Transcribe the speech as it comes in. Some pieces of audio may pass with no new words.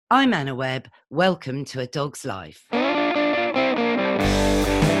I'm Anna Webb. Welcome to A Dog's Life. Hey,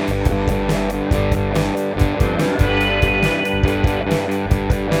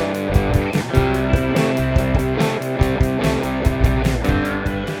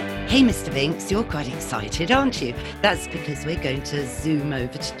 Mr. Binks, you're quite excited, aren't you? That's because we're going to zoom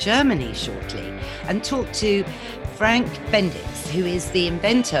over to Germany shortly and talk to Frank Bendix, who is the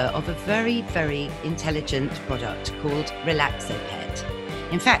inventor of a very, very intelligent product called Relaxopet.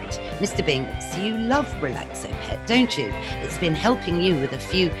 In fact, Mr. Binks, you love Relaxopet, don't you? It's been helping you with a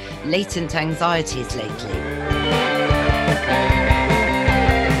few latent anxieties lately.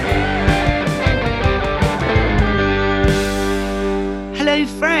 Hello,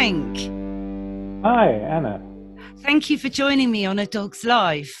 Frank. Hi, Anna. Thank you for joining me on A Dog's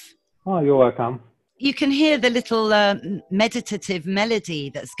Life. Oh, you're welcome. You can hear the little meditative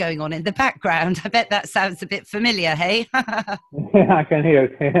melody that's going on in the background. I bet that sounds a bit familiar, hey? Yeah, I can hear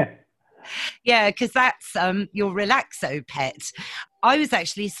it. Yeah, because that's your Relaxopet. I was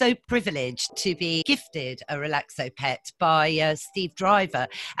actually so privileged to be gifted a Relaxopet by Steve Driver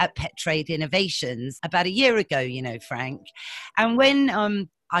at Pet Trade Innovations about a year ago, you know, Frank. And when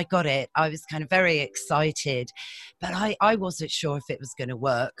I got it, I was kind of very excited, but I wasn't sure if it was going to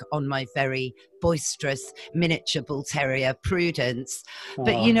work on my very boisterous miniature bull terrier, Prudence.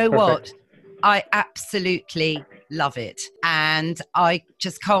 But you know Perfect. what? I absolutely love it. And I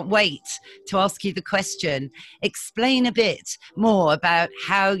just can't wait to ask you the question. Explain a bit more about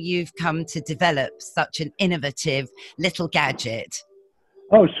how you've come to develop such an innovative little gadget.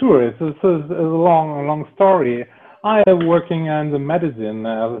 Oh, sure. It's a long story. I am working in the medicine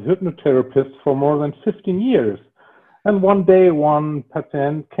as a hypnotherapist for more than 15 years. And one day, one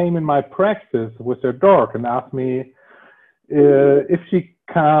patient came in my practice with their dog and asked me if she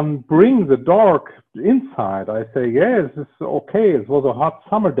can bring the dog inside. I say, yes, it's okay. It was a hot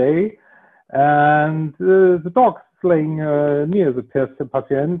summer day, and the dog is laying near the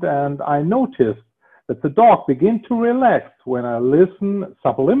patient, and I noticed that the dog began to relax when I listen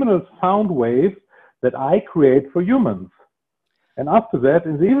subliminal sound waves that I create for humans. And after that,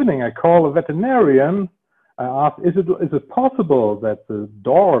 in the evening, I call a veterinarian. I ask, is it possible that the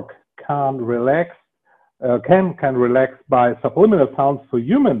dog can relax can relax by subliminal sounds for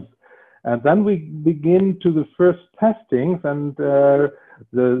humans? And then we begin to the first testings, and the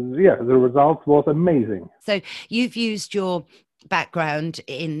results was amazing. So you've used your background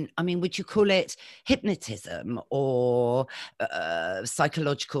in, I mean, would you call it hypnotism or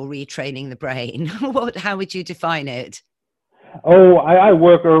psychological retraining the brain? How would you define it? Oh, I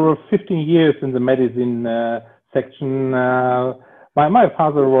work over 15 years in the medicine section. My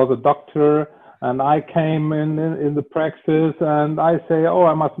father was a doctor, and I came in the praxis, and I say, oh,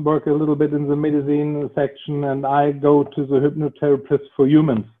 I must work a little bit in the medicine section, and I go to the hypnotherapist for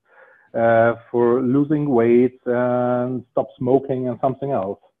humans, for losing weight and stop smoking and something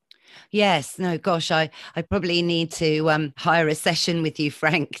else. Yes, no, gosh, I probably need to hire a session with you,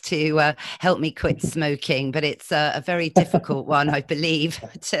 Frank, to help me quit smoking. But it's a very difficult one, I believe,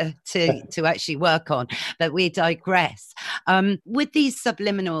 to actually work on. But we digress. With these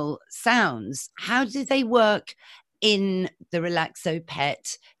subliminal sounds, how do they work in the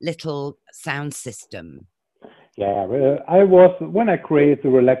Relaxopet little sound system? Yeah, when I created the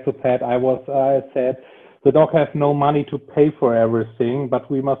Relaxopet, I said, the dog has no money to pay for everything, but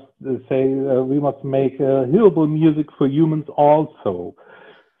we must we must make hearable music for humans also.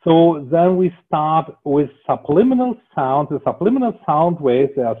 So then we start with subliminal sound. The subliminal sound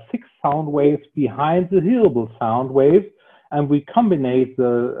waves, there are 6 sound waves behind the hearable sound waves, and we combine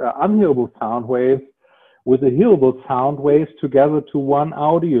the unhearable sound waves with the hearable sound waves together to one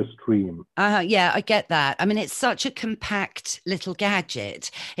audio stream. Yeah, I get that. I mean, it's such a compact little gadget.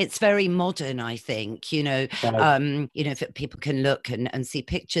 It's very modern, I think, if people can look and see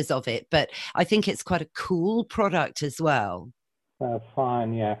pictures of it, but I think it's quite a cool product as well. That's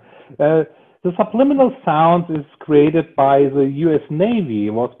fine, yeah. The subliminal sound is created by the US Navy.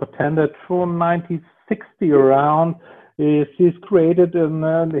 It was patented from 1960 around. He's created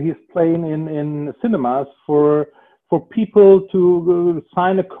and he's playing in cinemas for people to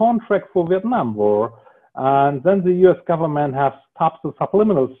sign a contract for Vietnam War. And then the US government has stopped the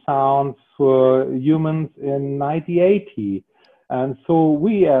subliminal sounds for humans in 1980. And so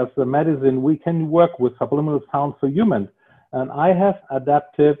we as a medicine, we can work with subliminal sounds for humans. And I have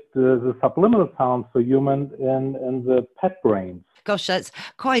adapted the subliminal sounds for humans in the pet brains. Gosh, that's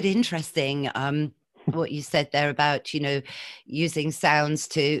quite interesting. what you said there about, using sounds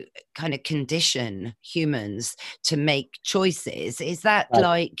to kind of condition humans to make choices. Is that Right.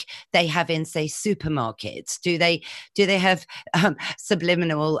 like they have in, say, supermarkets? Do they have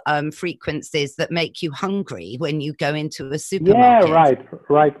subliminal frequencies that make you hungry when you go into a Yeah, supermarket?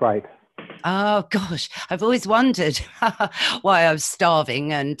 right. Oh gosh, I've always wondered why I was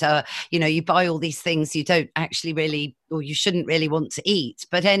starving, and you buy all these things you don't actually really, or you shouldn't really want to eat.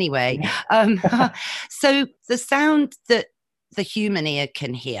 But anyway, um, so the sound that the human ear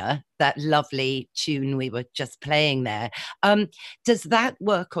can hear, that lovely tune we were just playing there, does that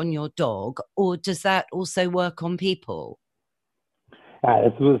work on your dog, or does that also work on people?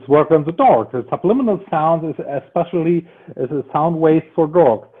 It's work on the dog. The subliminal sound is especially is a sound wave for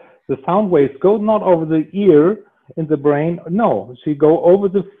dogs. The sound waves go not over the ear in the brain. No, she go over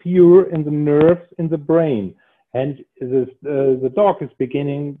the fur in the nerves in the brain, and the dog is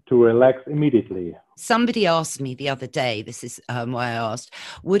beginning to relax immediately. Somebody asked me the other day. This is why I asked: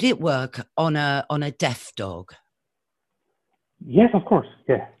 would it work on a deaf dog? Yes, of course.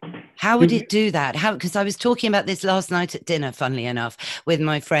 Yeah. How would You, it do that? How? Because I was talking about this last night at dinner, funnily enough, with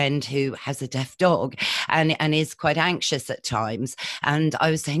my friend who has a deaf dog and is quite anxious at times. And I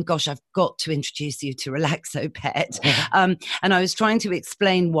was saying, "Gosh, I've got to introduce you to Relaxopet." And I was trying to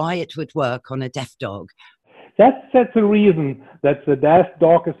explain why it would work on a deaf dog. that's the reason that the deaf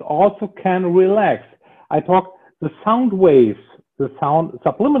dog is also can relax. I talk the sound waves, the sound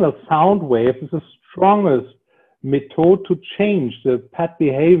subliminal sound waves is the strongest method to change the pet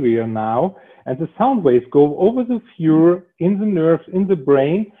behavior now. And the sound waves go over the fur in the nerves in the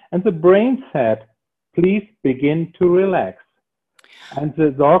brain, and the brain said, "Please begin to relax." And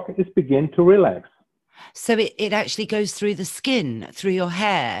the dog is begin to relax. So it actually goes through the skin, through your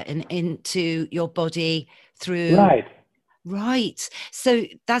hair, and into your body through. Right. Right. So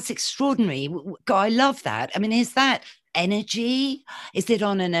that's extraordinary. God, I love that. I mean, is that energy? Is it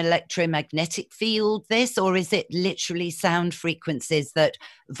on an electromagnetic field, this, or is it literally sound frequencies that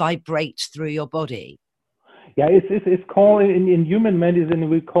vibrate through your body? Yeah, it's called in human medicine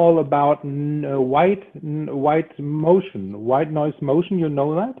we call about white motion, white noise motion. You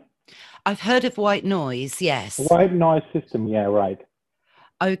know that I've heard of white noise, yes. white noise system. Yeah, right.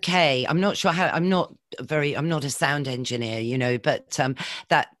 Okay, I'm not sure how. I'm not a sound engineer, but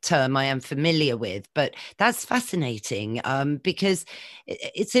that term I am familiar with. But that's fascinating because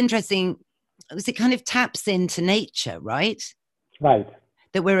it's interesting because it kind of taps into nature, right? Right.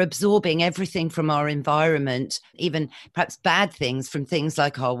 That we're absorbing everything from our environment, even perhaps bad things from things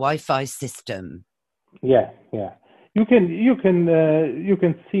like our Wi-Fi system. Yeah, yeah. You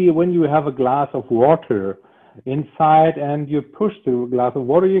can see when you have a glass of water inside and you push the glass of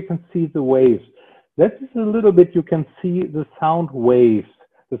water, you can see the waves. That is a little bit. You can see the sound waves.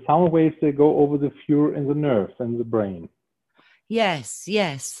 The sound waves they go over the fur in the nerves and the brain. Yes,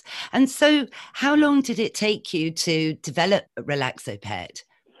 yes. And so, how long did it take you to develop Relaxopet?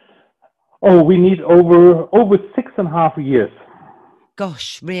 Oh, we need over 6.5 years.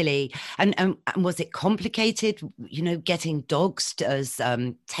 Gosh, really? And was it complicated, getting dogs as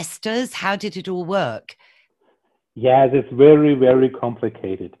testers? How did it all work? Yes, it's very, very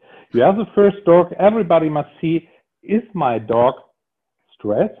complicated. You have the first dog, everybody must see, is my dog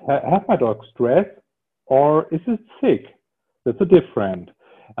stressed? Have my dog stress? Or is it sick? That's a different.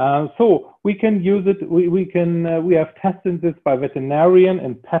 So we can use it, we have tested this by veterinarian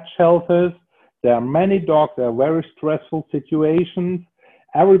and pet shelters. There are many dogs, there are very stressful situations.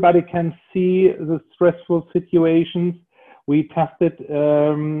 Everybody can see the stressful situations. We tested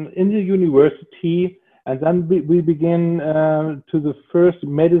in the university, and then we begin to the first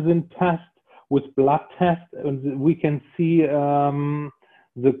medicine test with blood test, and we can see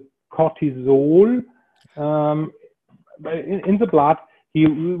the cortisol in the blood.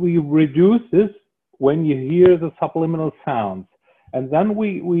 We reduce this when you hear the subliminal sounds, and then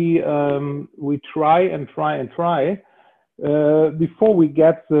we try and try and try before we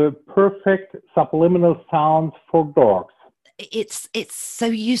get the perfect subliminal sounds for dogs. It's so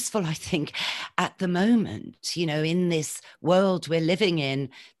useful, I think, at the moment, in this world we're living in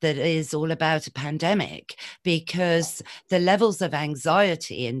that is all about a pandemic, because the levels of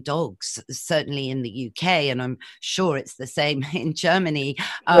anxiety in dogs, certainly in the UK, and I'm sure it's the same in Germany,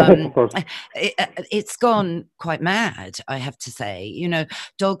 Of course. it's gone quite mad, I have to say.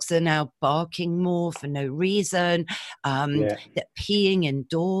 Dogs are now barking more for no reason. Yeah. They're peeing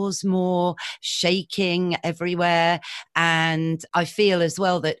indoors more, shaking everywhere, and And I feel as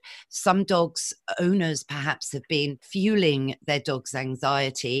well that some dogs owners perhaps have been fueling their dog's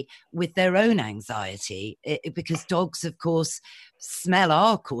anxiety with their own anxiety, because dogs, of course, smell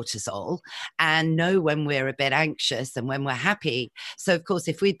our cortisol and know when we're a bit anxious and when we're happy. So, of course,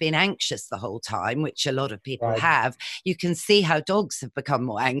 if we've been anxious the whole time, which a lot of people Right. have, you can see how dogs have become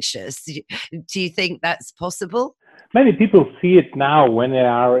more anxious. Do you think that's possible? Many people see it now when they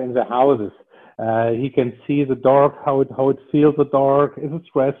are in the houses. He can see the dog, how it feels the dog. Is it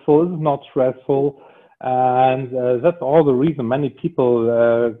stressful? Is it not stressful? And that's all the reason many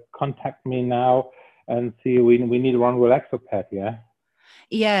people contact me now and see we need one Relaxopet. Yeah.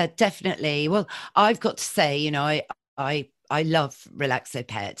 Yeah, definitely. Well, I've got to say, I love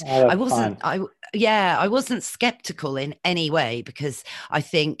Relaxopet. Oh, I that's wasn't, fine. I wasn't skeptical in any way, because I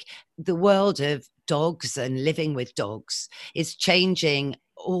think the world of dogs and living with dogs is changing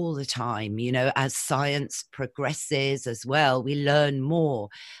all the time. As science progresses as well, we learn more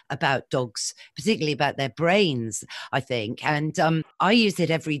about dogs, particularly about their brains, I think. And I use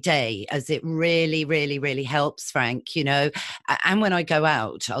it every day, as it really, really, really helps, Frank. And when I go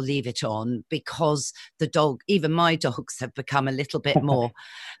out, I'll leave it on, because the dog, even my dogs, have become a little bit more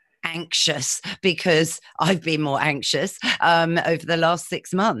anxious, because I've been more anxious over the last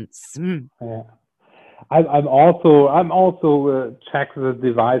 6 months. Yeah. I'm also checked the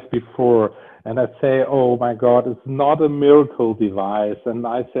device before, and I say, oh my God, it's not a miracle device, and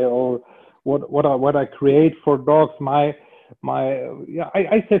I say, oh, what I create for dogs, yeah,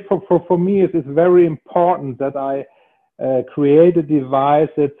 I say for me it's very important that I create a device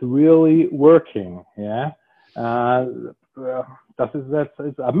that's really working. Yeah. Uh,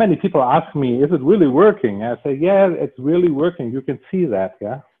 many people ask me, is it really working? I say, yeah, it's really working. You can see that.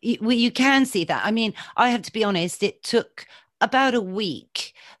 Yeah. Well, you can see that. I mean, I have to be honest, it took about a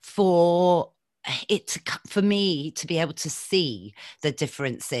week for for me to be able to see the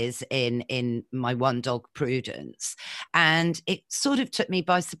differences in my one dog, Prudence. And it sort of took me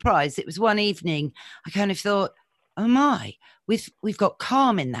by surprise. It was one evening I kind of thought, oh my, we've got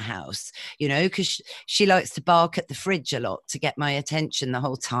Calm in the house, because she likes to bark at the fridge a lot to get my attention the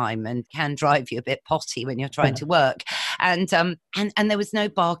whole time, and can drive you a bit potty when you're trying to work. And there was no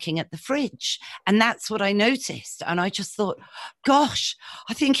barking at the fridge, and that's what I noticed. And I just thought, gosh,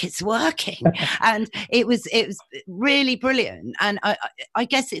 I think it's working. And it was really brilliant. And I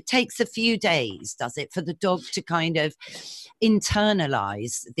guess it takes a few days, does it, for the dog to kind of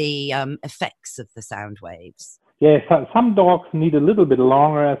internalize the effects of the sound waves? Yeah, some dogs need a little bit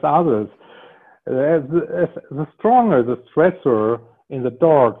longer as others. The stronger the stressor in the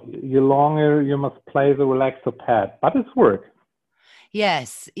dog, the longer you must play the Relaxopad. But it's work.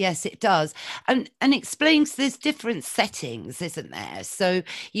 Yes, yes, it does. And explains there's different settings, isn't there? So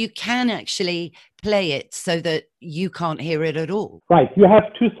you can actually play it so that you can't hear it at all. Right. You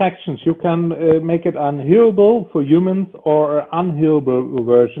have two sections. You can make it unhearable for humans or an unhearable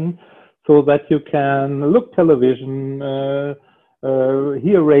version, so that you can look television,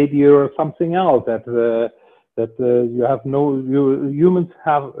 hear radio, or something else that you have humans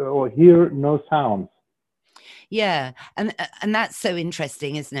have or hear no sounds. Yeah, and that's so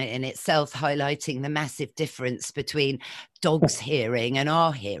interesting, isn't it, in itself, highlighting the massive difference between dogs' hearing and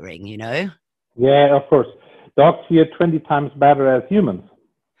our hearing. Yeah, of course. Dogs hear 20 times better as humans.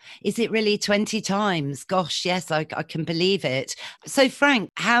 Is it really 20 times? Gosh, yes, I can believe it. So, Frank,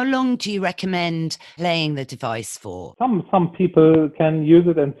 how long do you recommend playing the device for? Some people can use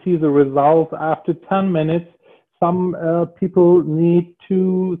it and see the results after 10 minutes. Some people need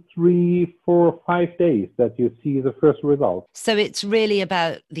 2, 3, 4, 5 days that you see the first result. So it's really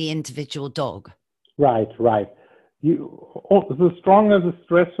about the individual dog. Right, right. The stronger the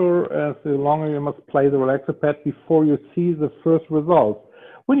stressor, the longer you must play the Relaxopad before you see the first results.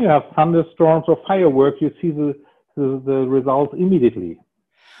 When you have thunderstorms or fireworks, you see the results immediately.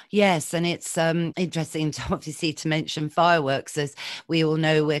 Yes, and it's interesting to obviously to mention fireworks, as we all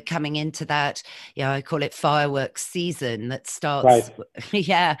know we're coming into that. Yeah, I call it fireworks season that Right. starts.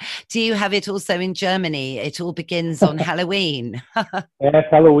 Yeah. Do you have it also in Germany? It all begins on Halloween. Yes,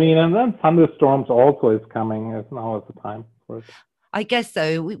 Halloween, and then thunderstorms also is coming. Now is the time for it. I guess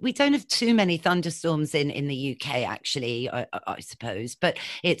so. We don't have too many thunderstorms in the UK, actually, I suppose, but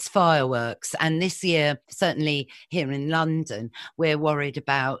it's fireworks. And this year, certainly here in London, we're worried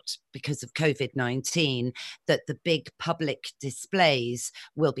about, because of COVID-19, that the big public displays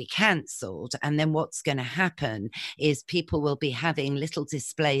will be cancelled. And then what's going to happen is people will be having little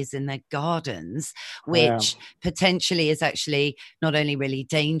displays in their gardens, Yeah. which potentially is actually not only really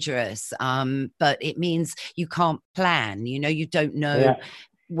dangerous, but it means you can't plan. You don't know Yeah.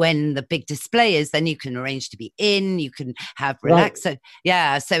 when the big display is, then you can arrange to be in, you can have Right. Relaxo.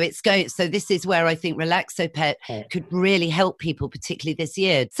 Yeah, so it's going, so this is where I think Relaxopet could really help people, particularly this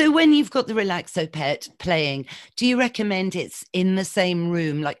year. So when you've got the Relaxopet playing, do you recommend it's in the same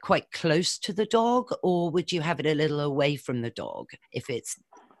room, like quite close to the dog, or would you have it a little away from the dog if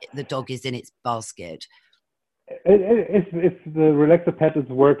the dog is in its basket? If the Relaxopet is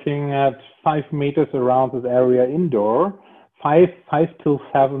working at 5 meters around this area indoor, five to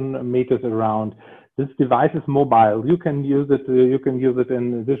 7 meters around, this device is mobile. You can use it. You can use it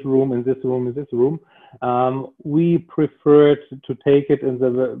in this room, in this room, in this room. We prefer to take it in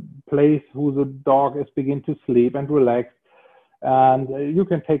the place who the dog is begin to sleep and relax, and you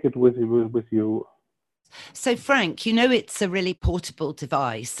can take it with you. So, Frank, it's a really portable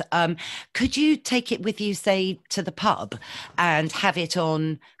device. Could you take it with you, say, to the pub and have it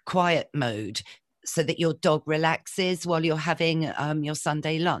on quiet mode so that your dog relaxes while you're having your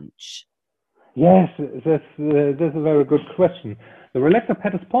Sunday lunch? Yes, that's a very good question. The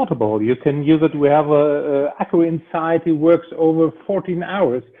Relaxopet is portable. You can use it. We have a accu inside. It works over 14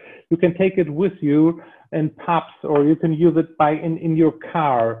 hours. You can take it with you in pubs, or you can use it in your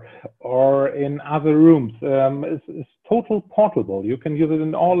car or in other rooms. It's total portable. You can use it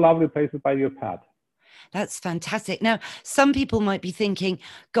in all lovely places by your pet. That's fantastic. Now, some people might be thinking,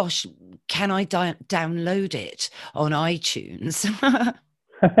 gosh, can I download it on iTunes?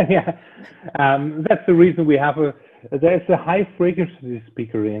 Yeah, that's the reason there's a high frequency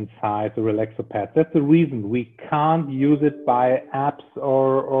speaker inside the Relaxopet. That's the reason we can't use it by apps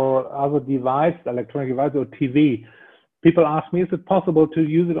or other device, electronic device or TV. People ask me, is it possible to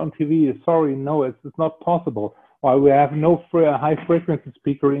use it on TV? Sorry, no, it's not possible. Why, we have no high frequency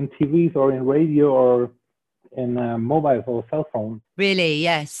speaker in TVs or in radio or in mobile or cell phone. Really?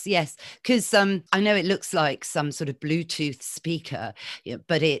 Yes, yes. Because I know it looks like some sort of Bluetooth speaker,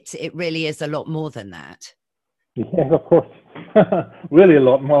 but it really is a lot more than that. Yes, of course. Really a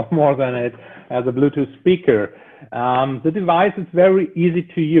lot more than it as a Bluetooth speaker. The device is very easy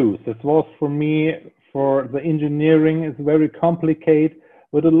to use. It was for me, for the engineering, it's very complicated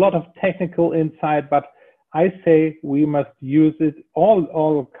with a lot of technical insight, but I say we must use it,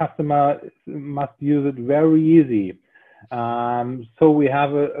 all customers must use it very easy. So we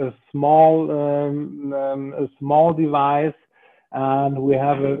have a small device, and we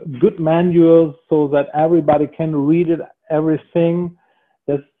have a good manual so that everybody can read it, everything.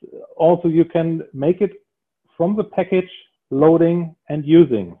 That's also, you can make it from the package, loading and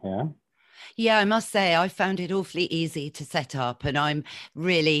using. Yeah. Yeah, I must say, I found it awfully easy to set up, and I'm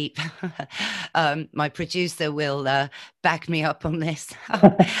really, my producer will back me up on this.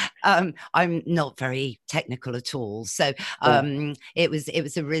 I'm not very technical at all, so it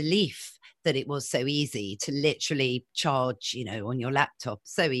was a relief that it was so easy to literally charge, on your laptop,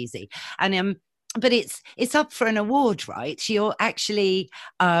 so easy. And but it's up for an award, right? You're actually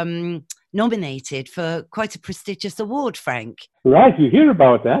nominated for quite a prestigious award, Frank. Right, you hear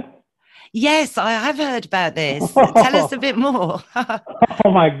about that? Yes, I have heard about this. Tell us a bit more.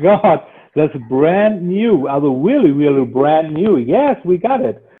 Oh my God, that's brand new. Really, really brand new. Yes, we got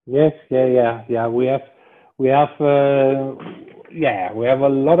it. Yes, yeah. We have we have a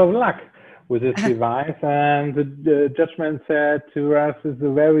lot of luck with this device, and the judgment said to us it's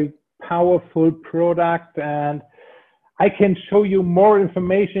a very powerful product, and I can show you more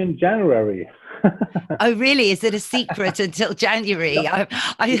information in January. Oh, really? Is it a secret until January?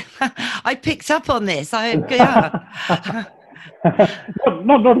 I picked up on this. Yeah.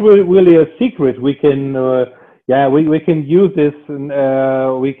 Not really a secret. We can we can use this, and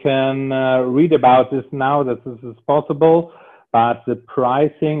we can read about this now that this is possible, but the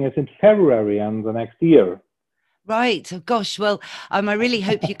pricing is in February and the next year. Right. Oh, gosh. Well, I really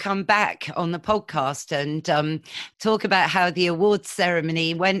hope you come back on the podcast and talk about how the awards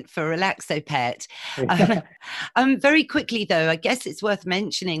ceremony went for Relaxopet. Very quickly, though, I guess it's worth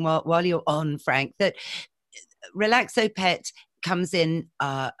mentioning while you're on, Frank, that Relaxopet comes in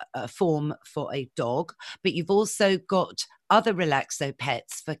a form for a dog, but you've also got other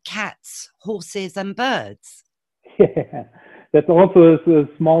Relaxopets for cats, horses, and birds. Yeah. That's also a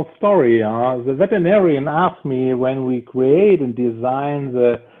small story. The veterinarian asked me when we create and design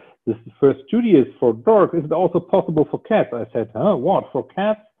the first studios for dogs, is it also possible for cats? I said, what, for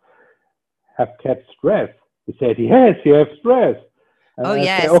cats? Have cats stress? He said, yes, you have stress. And oh, I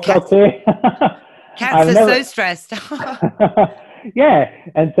yes. said, okay. Cats are so stressed. Yeah.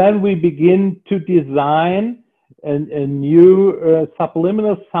 And then we begin to design a new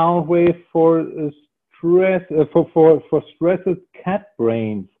subliminal sound wave for stress for stressed cat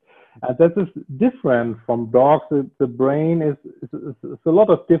brains. And that is different from dogs. The brain is a lot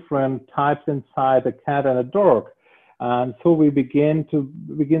of different types inside a cat and a dog. And so we begin to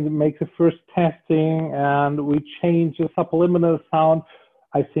make the first testing, and we change the subliminal sound,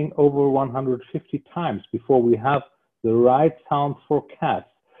 I think, over 150 times before we have the right sounds for cats.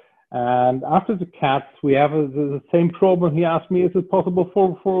 And after the cats, we have the same problem. He asked me, is it possible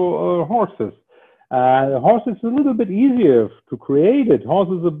for horses? Horse is a little bit easier to create it. Horse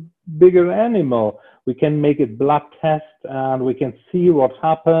is a bigger animal. We can make it blood test, and we can see what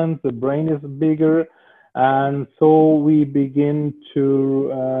happens. The brain is bigger. And so we begin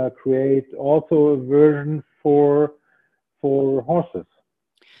to create also a version for horses.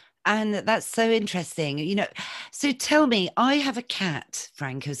 And that's so interesting. So tell me, I have a cat,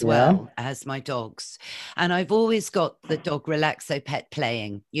 Frank, as well as my dogs. And I've always got the dog Relaxopet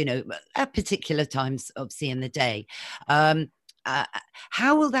playing, at particular times, obviously, in the day.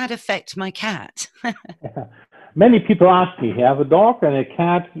 How will that affect my cat? Many people ask me, I have a dog and a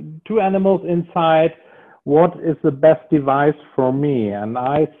cat, two animals inside. What is the best device for me? And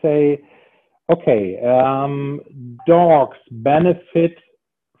I say, okay, dogs benefit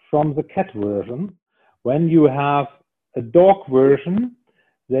from the cat version. When you have a dog version,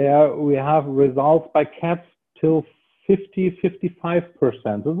 there we have results by cats till 50-55%.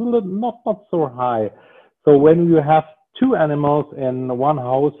 It's not so high. So when you have two animals in one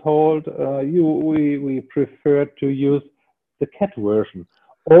household, we prefer to use the cat version.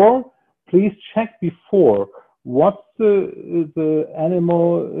 Or please check before what's the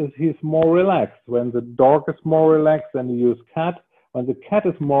animal he's more relaxed. When the dog is more relaxed, then you use cat. When the cat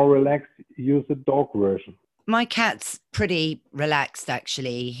is more relaxed, use the dog version. My cat's pretty relaxed,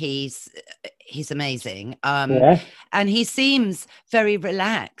 actually. He's amazing. And he seems very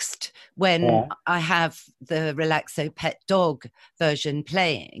relaxed when I have the Relaxopet dog version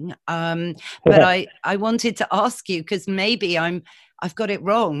playing. But I wanted to ask you, because maybe I've got it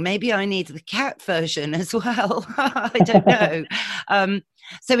wrong. Maybe I need the cat version as well. I don't know.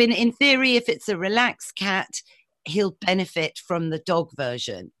 So in theory, if it's a relaxed cat, he'll benefit from the dog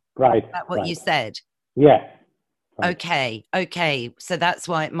version. Right. Is that what you said? Yeah. Right. Okay. So that's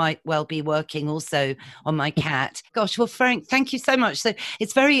why it might well be working also on my cat. Gosh, well, Frank, thank you so much. So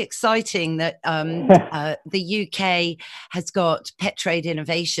it's very exciting that the UK has got Pet Trade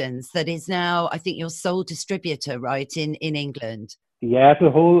Innovations that is now, I think, your sole distributor, right, in England. Yeah, the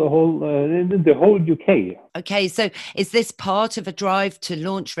whole UK. Okay, so is this part of a drive to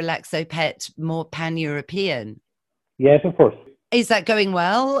launch Relaxopet more pan-European? Yes, of course. Is that going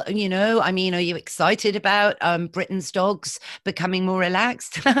well? Are you excited about Britain's dogs becoming more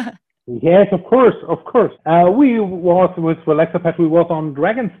relaxed? Yes, of course. We was with Relaxopet, we was on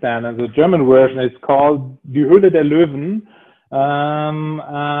Dragon's Den, and the German version is called Die Höhle der Löwen.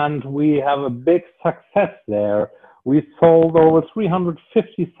 And we have a big success there. We sold over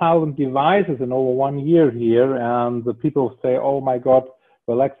 350,000 devices in over 1 year here, and the people say, oh my God,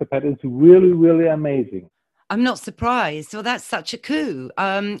 Relaxopet is really, really amazing. I'm not surprised. Well, that's such a coup.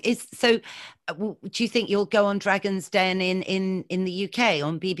 Do you think you'll go on Dragon's Den in the UK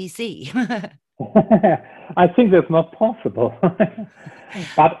on BBC? I think that's not possible.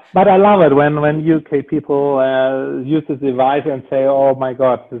 but I love it when UK people use this device and say, oh my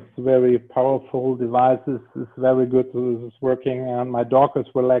God, this very powerful device is very good, it's working, and my dog is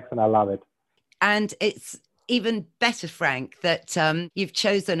relaxed, and I love it. And it's even better, Frank, that you've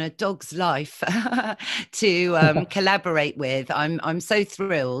chosen a dog's life to collaborate with. I'm so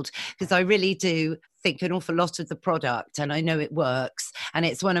thrilled, because I really do think an awful lot of the product, and I know it works. And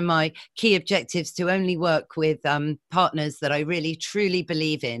it's one of my key objectives to only work with partners that I really truly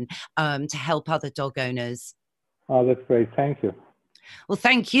believe in to help other dog owners. Oh, that's great. Thank you. Well,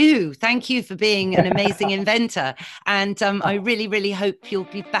 thank you. Thank you for being an amazing inventor. And I really, really hope you'll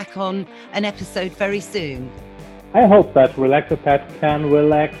be back on an episode very soon. I hope that Relaxopet can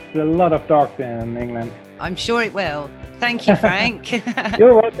relax a lot of dogs in England. I'm sure it will. Thank you, Frank.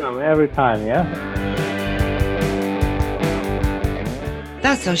 You're welcome every time, yeah?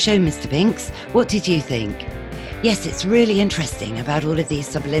 That's our show, Mr. Binks. What did you think? Yes, it's really interesting about all of these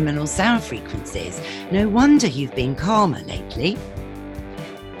subliminal sound frequencies. No wonder you've been calmer lately.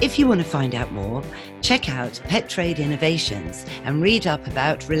 If you want to find out more, check out Pet Trade Innovations and read up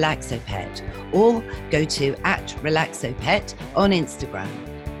about Relaxopet, or go to @Relaxopet on Instagram.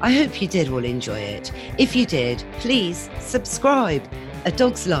 I hope you did all enjoy it. If you did, please subscribe. A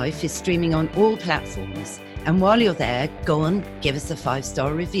Dog's Life is streaming on all platforms. And while you're there, go on, give us a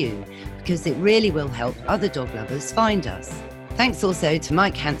 5-star review, because it really will help other dog lovers find us. Thanks also to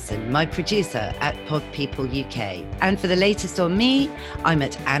Mike Hanson, my producer at Pod People UK. And for the latest on me, I'm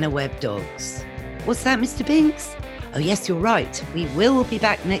at Anna Webb Dogs. What's that, Mr. Binks? Oh yes, you're right. We will be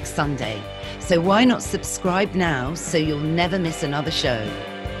back next Sunday. So why not subscribe now so you'll never miss another show?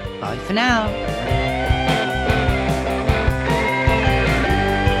 Bye for now.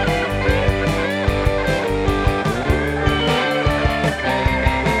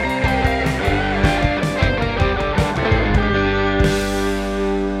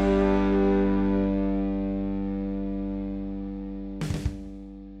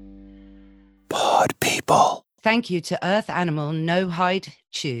 Pod People. Thank you to Earth Animal No Hide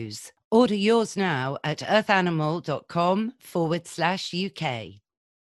Chews. Order yours now at earthanimal.com/UK.